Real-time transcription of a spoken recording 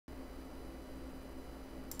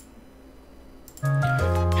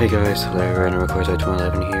Hey guys, Random Records at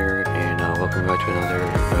 2011 here, and welcome back to another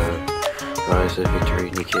Rise of Victory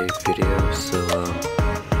Nikke video. So,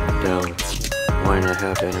 now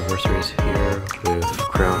 1.5 anniversaries here with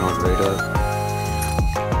Crown on radar.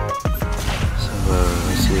 So,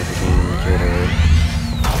 let's see if we can get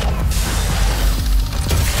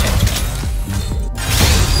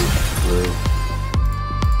blue.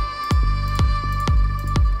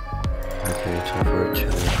 Okay, time for a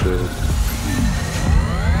chili food.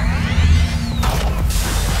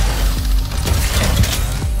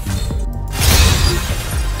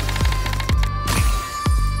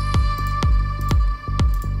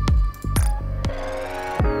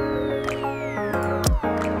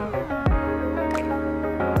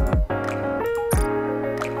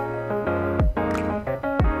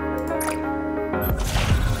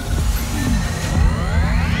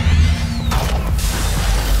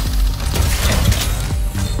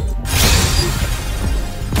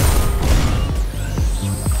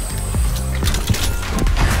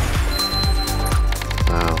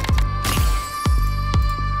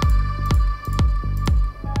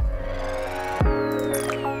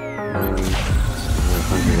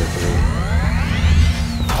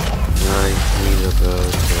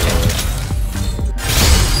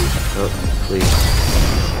 Oh, please.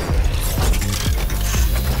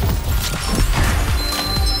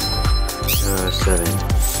 Seven.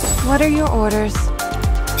 What are your orders?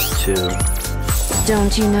 2.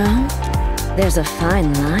 Don't you know? There's a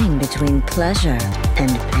fine line between pleasure and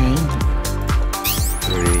pain.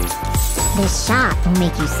 3. This shot will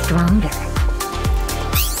make you stronger.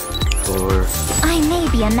 4. I may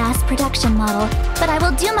be a mass production model, but I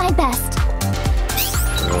will do my best.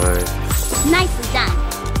 5. Nicely done.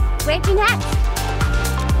 Where'd you next?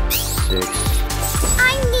 6.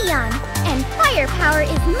 I'm Neon, and firepower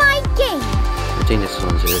is my game. I think this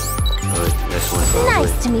one's it. Oh, this one probably.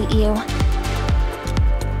 Nice to meet you.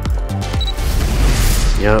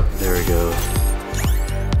 Yep, there we go.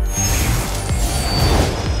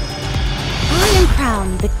 I am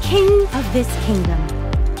crowned the king of this kingdom.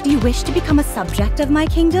 Do you wish to become a subject of my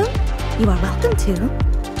kingdom? You are welcome to.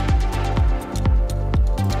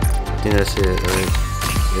 I think that's it, right?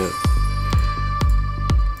 Yep.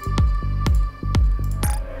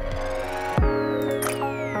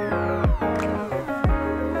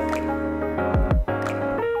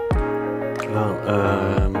 Well,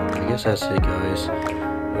 I guess that's it, guys.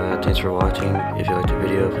 Thanks for watching. If you liked the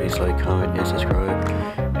video, please like, comment, and subscribe.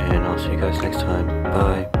 And I'll see you guys next time.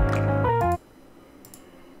 Bye.